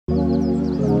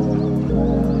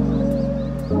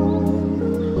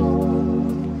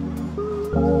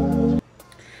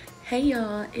Hey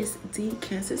y'all, it's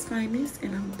D.Cancersfinest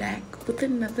and I'm back with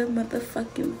another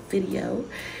motherfucking video.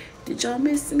 Did y'all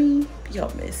miss me?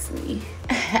 Y'all miss me.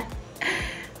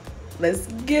 Let's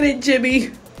get it,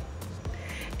 Jimmy.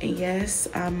 And yes,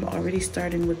 I'm already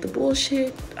starting with the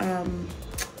bullshit.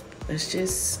 Let's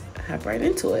just hop right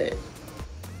into it.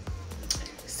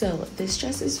 So this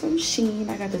dress is from Shein.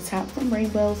 I got the top from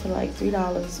Rainbow for like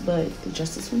 $3, but the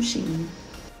dress is from Shein.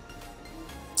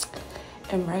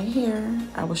 And right here,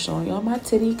 I was showing y'all my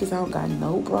titty because I don't got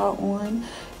no bra on.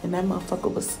 And that motherfucker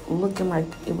was looking like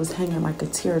it was hanging like a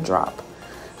teardrop.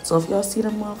 So if y'all see the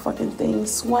motherfucking thing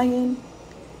swaying,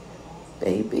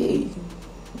 baby,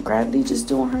 gravity just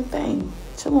doing her thing.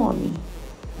 Chill on me.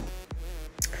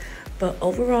 But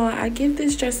overall, I give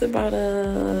this dress about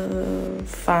a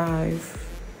 5,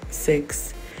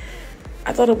 6.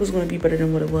 I thought it was going to be better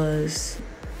than what it was.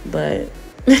 But...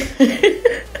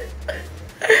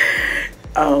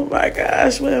 oh my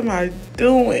gosh, what am I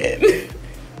doing?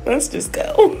 Let's just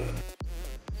go.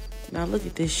 Now look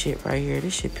at this shit right here.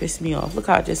 This shit pissed me off. Look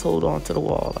how I just hold on to the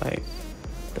wall. Like,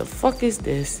 the fuck is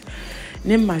this?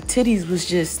 And then my titties was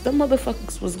just, the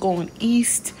motherfuckers was going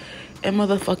east and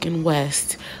motherfucking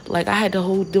west. Like, I had to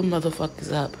hold them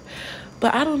motherfuckers up.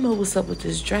 But I don't know what's up with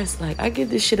this dress. Like, I give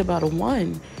this shit about a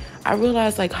 1. I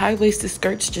realized, like, high-waisted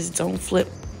skirts just don't fit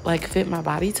my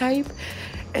body type.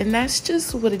 And that's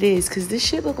just what it is, because this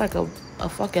shit look like a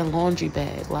fucking laundry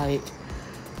bag. Like,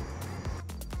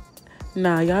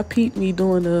 nah, y'all peep me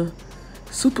doing the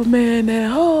Superman at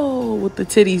home with the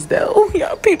titties, though.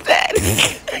 Y'all peep that.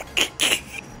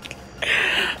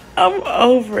 I'm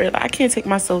over it. I can't take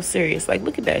myself serious. Like,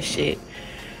 look at that shit.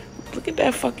 Look at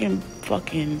that fucking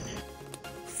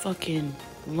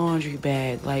laundry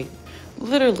bag. Like,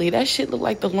 literally, that shit look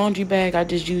like the laundry bag I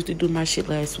just used to do my shit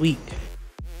last week.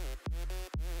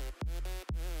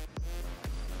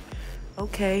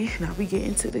 Okay, now we get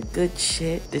into the good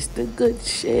shit. This the good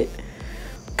shit.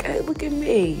 Okay, look at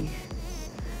me.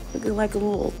 Looking like a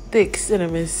little thick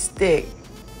cinnamon stick.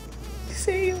 You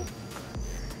see?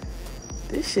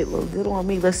 This shit look good on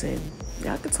me. Listen,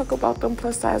 y'all can talk about them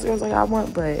plus size girls like I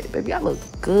want, but baby, I look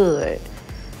good.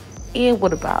 And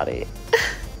what about it?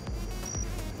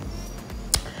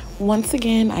 Once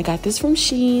again, I got this from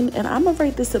Shein, and I'm gonna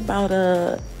rate this about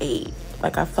a 8.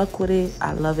 Like, I fuck with it.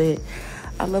 I love it.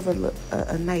 I love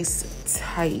a nice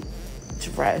tight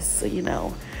dress, so, you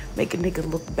know, make a nigga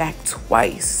look back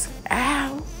twice.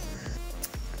 Ow.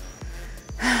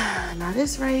 Now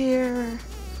this right here,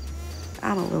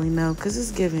 I don't really know, because it's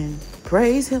giving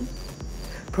praise him,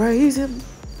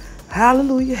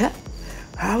 hallelujah,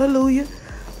 hallelujah.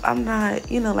 I'm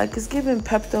not, you know, like, it's giving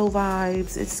Pepto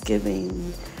vibes. It's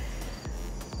giving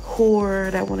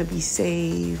whore that want to be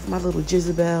saved, my little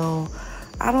Jezebel.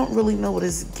 I don't really know what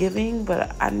it's giving,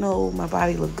 but I know my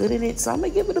body look good in it, so I'm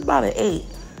gonna give it about an 8.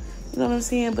 You know what I'm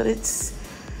saying? But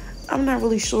I'm not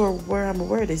really sure where I'm gonna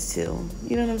wear this to.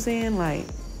 You know what I'm saying? Like,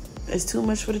 it's too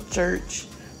much for the church.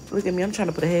 Look at me, I'm trying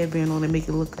to put a headband on and make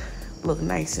it look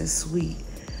nice and sweet.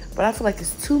 But I feel like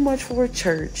it's too much for a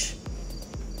church.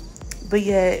 But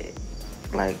yet,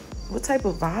 like, what type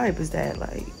of vibe is that?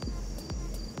 Like,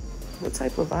 what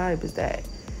type of vibe is that?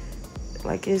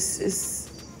 Like, it's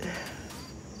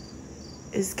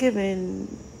giving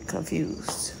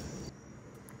confused.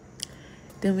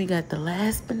 Then we got the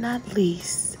last but not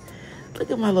least.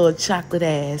 Look at my little chocolate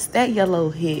ass. That yellow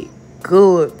hit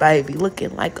good, baby.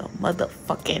 Looking like a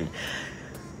motherfucking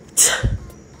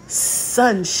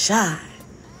sunshine.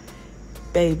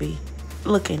 Baby.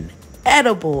 Looking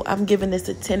edible. I'm giving this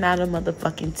a 10 out of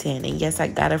motherfucking 10. And yes, I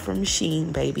got it from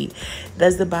Shein, baby.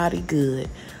 Does the body good.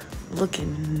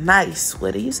 Looking nice.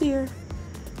 What do you see her?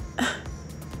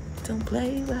 Don't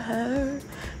play with her.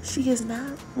 She is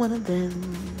not one of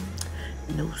them.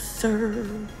 No, sir.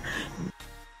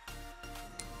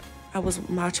 I was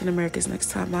watching America's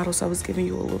Next Top Model, so I was giving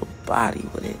you a little body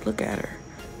with it. Look at her.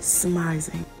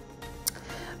 Smizing.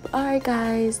 Alright,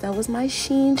 guys. That was my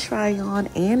Shein try-on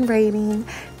and rating.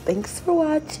 Thanks for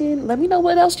watching. Let me know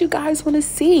what else you guys want to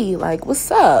see. Like, what's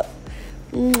up?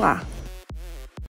 Mwah.